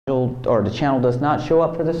or the channel does not show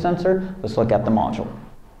up for the sensor, let's look at the module.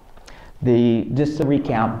 Just to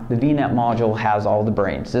recap, the VNet module has all the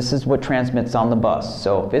brains. This is what transmits on the bus.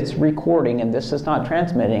 So if it's recording and this is not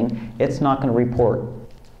transmitting, it's not going to report.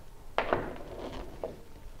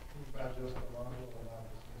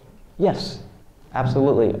 Yes,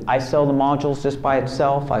 absolutely. I sell the modules just by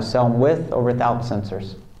itself. I sell them with or without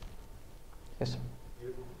sensors. Yes, sir.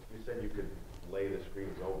 You said you could lay the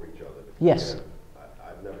screens over each other. Yes.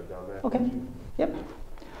 I've never done that. Okay. Yep.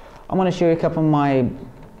 I'm going to show you a couple of my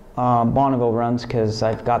Bonneville runs because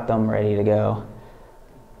I've got them ready to go.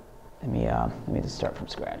 Let me just start from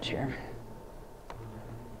scratch here.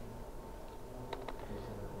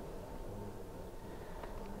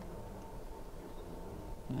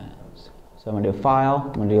 So I'm going to do a file,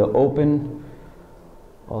 I'm going to do an open.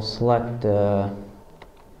 I'll select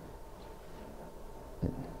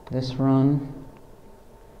this run,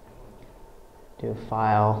 do a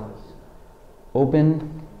file,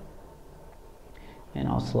 open, and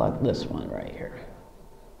I'll select this one right here.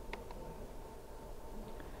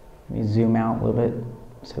 Let me zoom out a little bit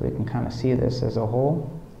so we can kind of see this as a whole.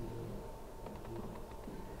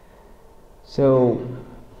 So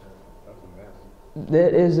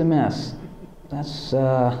that is a mess. That's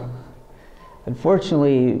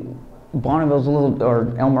unfortunately Bonneville's a little,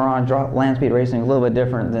 or El Mirage land speed racing, a little bit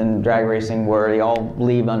different than drag racing, where they all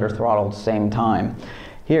leave under throttle at the same time.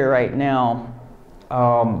 Here right now,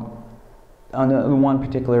 on the one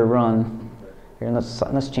particular run, here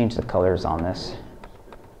let's change the colors on this.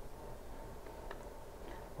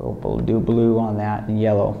 We'll do blue on that and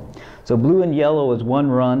yellow. So blue and yellow is one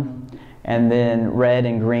run, and then red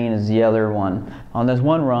and green is the other one. On this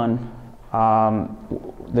one run,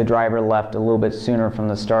 the driver left a little bit sooner from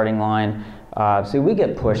the starting line. So we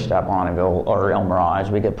get pushed up Bonneville or El Mirage.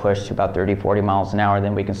 We get pushed to about 30-40 miles an hour,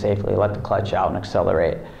 then we can safely let the clutch out and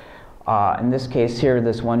accelerate. In this case here,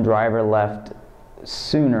 this one driver left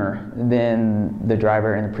sooner than the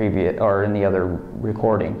driver in the previous, or in the other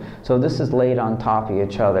recording. So this is laid on top of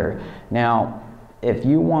each other. Now, if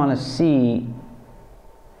you want to see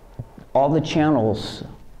all the channels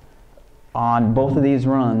on both of these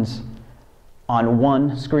runs on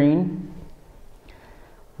one screen,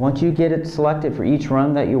 once you get it selected for each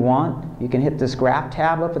run that you want, you can hit this graph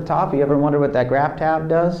tab up at the top. You ever wonder what that graph tab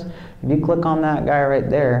does? If you click on that guy right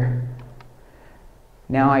there,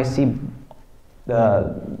 now I see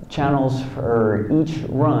the channels for each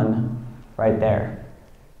run right there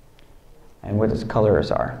and what its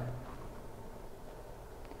colors are.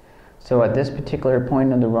 So at this particular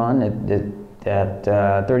point in the run, at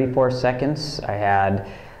 34 seconds, I had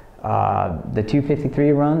the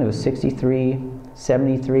 253 run. It was 63.73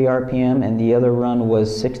 RPM, and the other run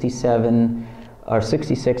was 67 or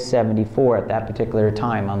 66.74 at that particular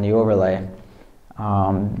time on the overlay.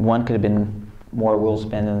 One could have been more wheel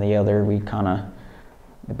spin than the other. We kind of,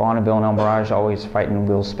 the Bonneville and El Mirage always fighting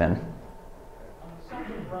wheel spin. On the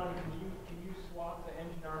second run, can you swap the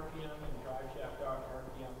engine RPM and drive shaft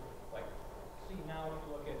RPM? Like, see now if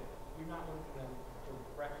you look at, you're not looking at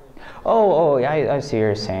directly. Oh, I see what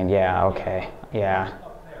you're saying. Yeah, okay, yeah.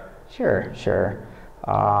 Up there. Sure. If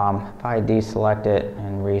I deselect it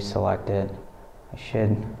and reselect it, I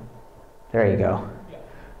should, there you go.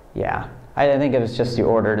 Yeah, I think it was just the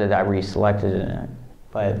order that I reselected it.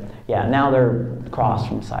 But yeah, now they're crossed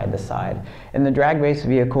from side to side. In the drag race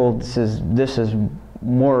vehicle, this is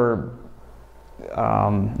more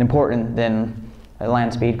important than a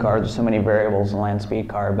land speed car. There's so many variables in a land speed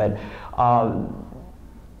car, but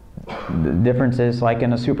the difference is, like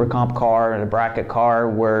in a super comp car and a bracket car,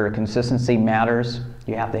 where consistency matters.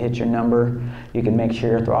 You have to hit your number. You can make sure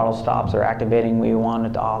your throttle stops are activating where you want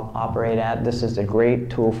it to operate at. This is a great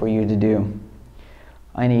tool for you to do.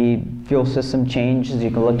 Any fuel system changes,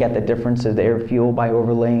 you can look at the difference of the air fuel by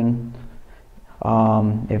overlaying.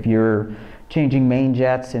 If you're changing main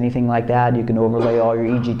jets, anything like that, you can overlay all your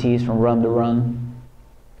EGTs from run to run.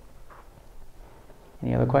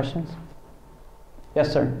 Any other questions?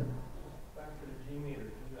 Yes, sir. Back to the G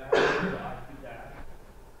meter, can you add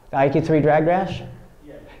the IQ dash? The IQ3 drag dash?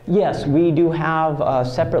 Yeah. Yes, we do have a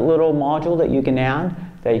separate little module that you can add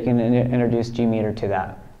that you can introduce G meter to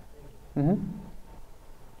that.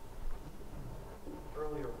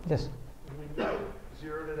 Earlier, Yes. when you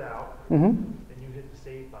zeroed it out, Mm-hmm. then you hit the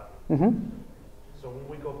save button. Mm-hmm. So when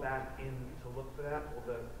we go back in to look for that,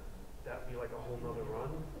 will that be like a whole nother run?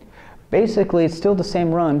 Basically, it's still the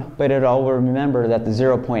same run, but it'll remember that the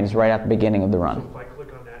 0 point is right at the beginning of the run. So if I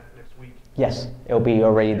click on that next week? Yes, it'll be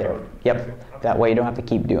already there. Yep. That way you don't have to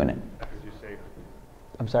keep doing it. Because you saved.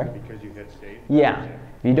 I'm sorry? Because you hit save. Yeah.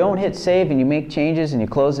 If you don't hit save and you make changes and you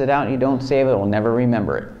close it out and you don't save it, it will never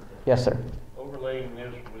remember it. Yes, sir? Overlaying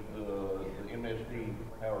this with the MSD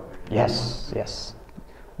power grid. Yes, yes.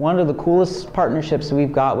 One of the coolest partnerships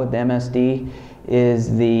we've got with MSD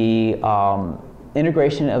is the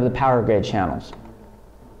integration of the power grid channels.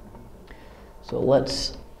 So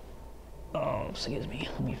let's, oh, excuse me,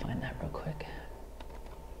 let me find that real quick.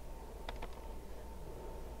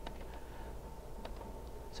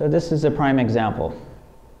 So this is a prime example.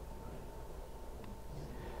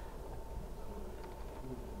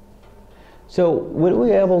 So what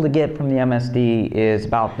we're able to get from the MSD is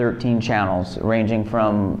about 13 channels, ranging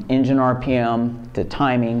from engine RPM to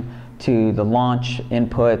timing to the launch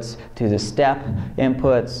inputs to the step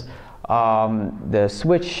inputs, the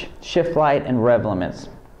switch, shift light, and rev limits.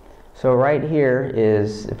 So right here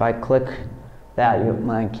is, if I click that,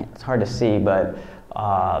 it's hard to see, but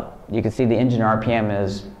you can see the engine RPM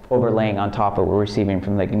is overlaying on top of what we're receiving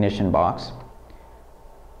from the ignition box.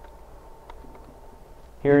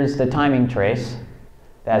 Here's the timing trace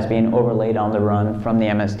that's being overlaid on the run from the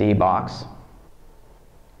MSD box.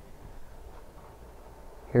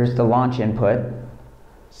 Here's the launch input.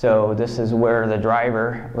 So this is where the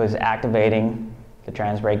driver was activating the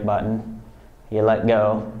trans brake button. You let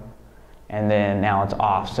go, and then now it's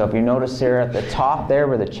off. So if you notice here at the top there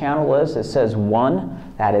where the channel is, it says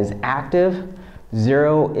 1, that is active.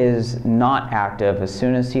 0 is not active. As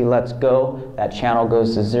soon as he lets go, that channel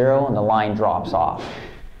goes to 0 and the line drops off.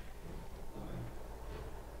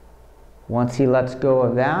 Once he lets go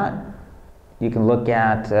of that, you can look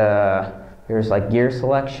at, here's like gear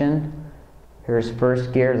selection. Here's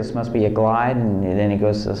first gear, this must be a glide, and then he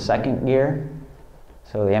goes to the second gear.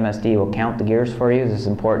 So the MSD will count the gears for you. This is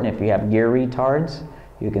important if you have gear retards.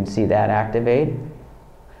 You can see that activate.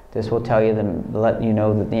 This will tell you, let you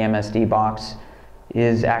know that the MSD box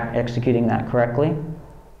is executing that correctly.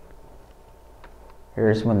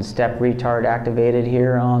 Here's when the step retard activated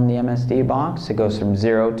here on the MSD box. It goes from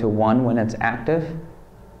 0 to 1 when it's active.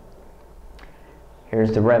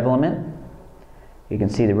 Here's the rev limit. You can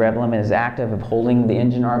see the rev limit is active of holding the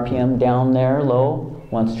engine RPM down there low.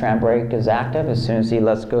 Once tram brake is active, as soon as he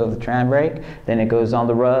lets go of the tram brake, then it goes on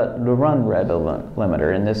the run rev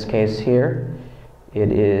limiter. In this case here,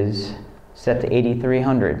 it is set to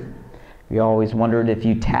 8,300. You always wondered if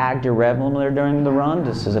you tagged your rev limiter during the run.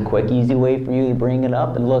 This is a quick, easy way for you to bring it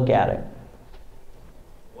up and look at it.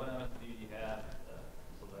 What MSD do you have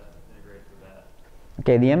so that integrates with that?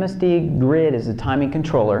 Okay, the MSD grid is a timing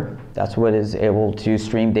controller. That's what is able to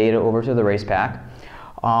stream data over to the Racepak.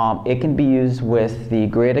 It can be used with the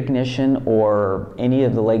grid ignition or any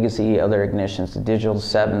of the legacy other ignitions, the Digital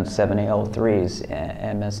 7, 7AL3s,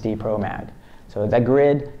 MSD Pro Mag. So that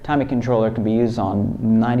grid timing controller can be used on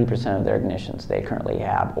 90% of their ignitions they currently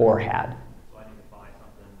have or had. So I need to buy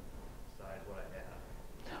something besides what I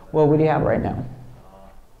have. Well, what do you have right now?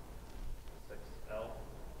 6L.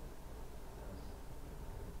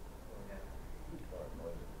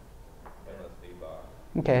 MSD box.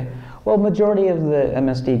 Okay. Well, majority of the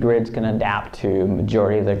MSD grids can adapt to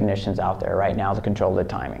majority of the ignitions out there right now to control the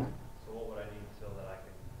timing. So what would I need so that I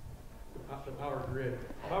can? The power grid.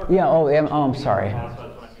 Yeah. Oh, I'm sorry. That's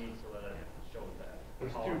what I need so that it shows that.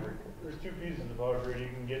 There's two pieces of power grid. You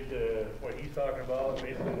can get to what he's talking about,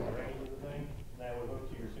 basically the range of the thing, and that would hook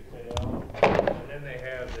to your 6AL. And then they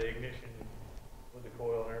have the ignition with the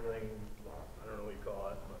coil and everything. I don't know what you call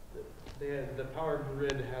it, but The power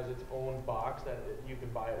grid has its own box that you can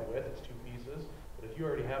buy it with. It's 2 pieces. But if you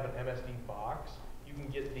already have an MSD box, you can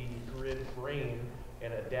get the grid brain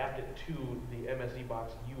and adapt it to the MSD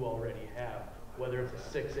box you already have. Whether it's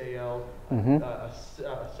a 6AL, a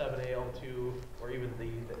 7AL2, or even the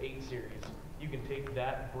 8 series. You can take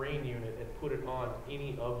that brain unit and put it on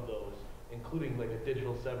any of those, including like a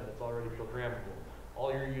Digital 7 that's already programmable.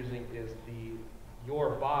 All you're using is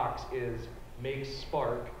your box makes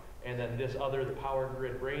spark, and then this other, the power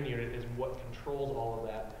grid brain unit, is what controls all of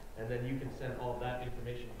that, and then you can send all of that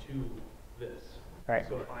information to this. Right.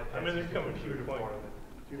 So I mean, they're coming to the point.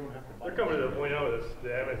 They're coming to the point now with the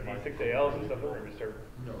MSD 6ALs and stuff. They're going to start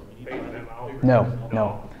phasing them out.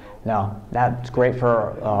 No. That's great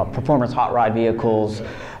for performance hot rod vehicles.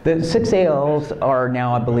 The 6ALs are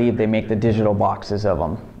now, I believe, they make the digital boxes of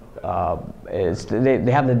them.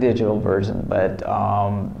 They have the digital version, but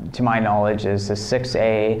to my knowledge, is the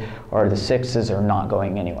 6A or the 6s are not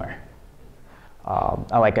going anywhere.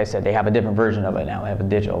 Like I said, they have a different version of it now. They have a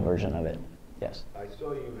digital version of it. Yes. I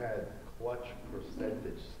saw you had clutch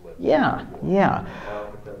percentage slips. Yeah.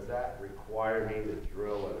 Does that require me to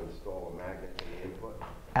drill and install a magnet in the input?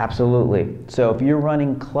 Absolutely. So if you're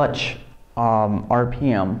running clutch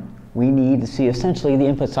RPM we need to see essentially the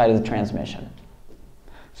input side of the transmission.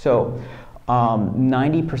 So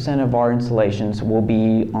 90% of our installations will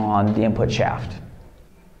be on the input shaft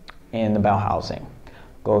in the bell housing.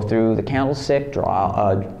 Go through the candlestick,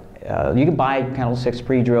 draw, you can buy candlesticks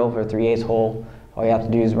pre-drilled for a 3/8 hole. All you have to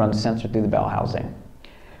do is run the sensor through the bell housing.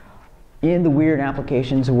 In the weird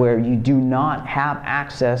applications where you do not have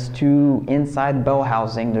access to inside the bell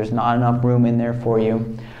housing, there's not enough room in there for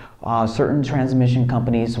you, certain transmission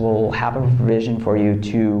companies will have a provision for you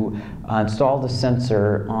to install the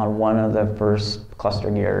sensor on one of the first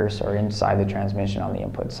cluster gears or inside the transmission on the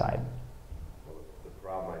input side. Well, the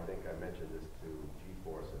problem, I think I mentioned this to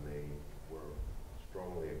G-Force, and they were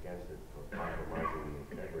strongly against it for compromising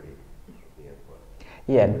the integrity of the input.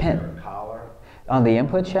 Yeah, Is there a collar? on the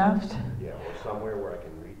input shaft? Yeah, or somewhere where I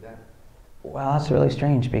can read that? Well, that's really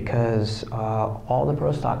strange because all the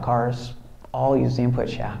Pro stock cars all use the input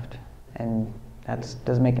shaft, and that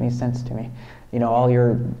doesn't make any sense to me. You know, all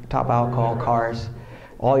your top alcohol cars,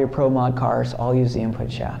 all your Pro mod cars all use the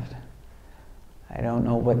input shaft. I don't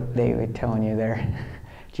know what they were telling you there.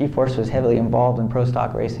 G-Force was heavily involved in Pro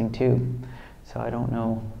stock racing too, so I don't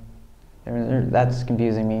know. That's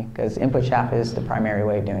confusing me because input shaft is the primary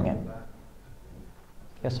way of doing it.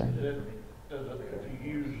 Yes, sir. If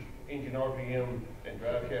you use engine RPM and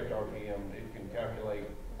drive shaft RPM, it can calculate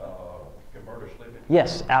converter slippage?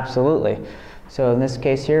 Yes, absolutely. So in this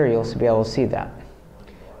case here, you'll be able to see that.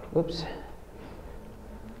 Oops.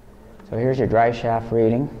 So here's your drive shaft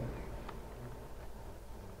reading.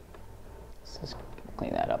 Let's just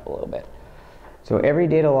clean that up a little bit. So every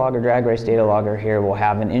data logger, drag race data logger here will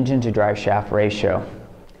have an engine to drive shaft ratio.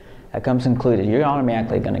 That comes included. You're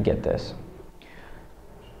automatically going to get this.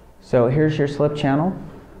 So here's your slip channel.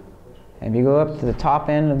 And if you go up to the top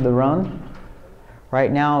end of the run,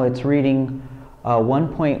 right now it's reading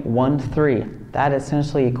 1.13. That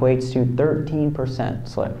essentially equates to 13%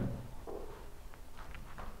 slip.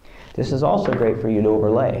 This is also great for you to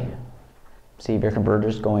overlay. See if your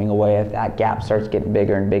converter's going away. If that gap starts getting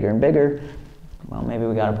bigger and bigger and bigger, well, maybe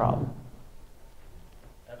we got a problem.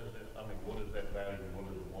 How does it, I mean, what is that value? What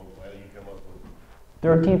is the one value you come up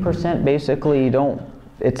with? 13% basically you don't,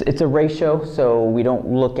 it's a ratio, so we don't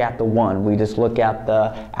look at the 1. We just look at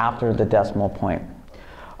the after the decimal point.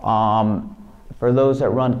 For those that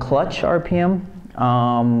run clutch RPM,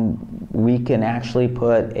 we can actually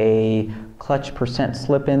put a clutch percent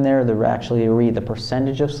slip in there that actually read the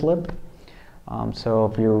percentage of slip. So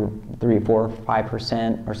if you're 3, 4,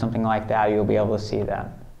 5% or something like that, you'll be able to see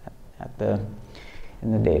that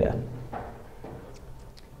in the data.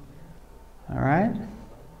 All right.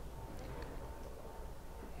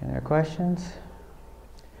 Any other questions?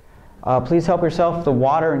 Please help yourself with the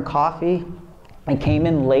water and coffee. I came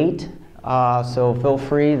in late, so feel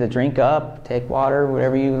free to drink up, take water,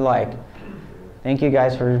 whatever you like. Thank you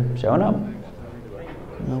guys for showing up.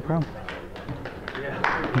 No problem.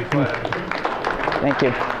 Thank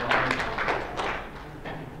you.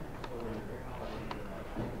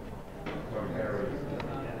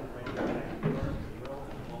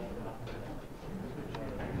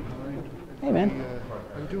 Hey, man.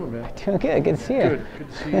 How you doing, man? Doing good. Good to see you. Good. Good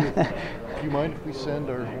to see you. Do you mind if we send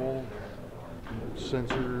our whole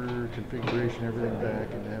sensor configuration, everything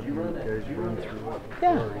back, and have you guys run through it?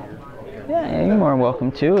 Yeah. Yeah, you're more than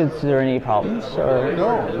welcome to. Is there any problems? Or?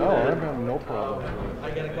 No, I'm having no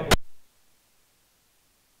problem.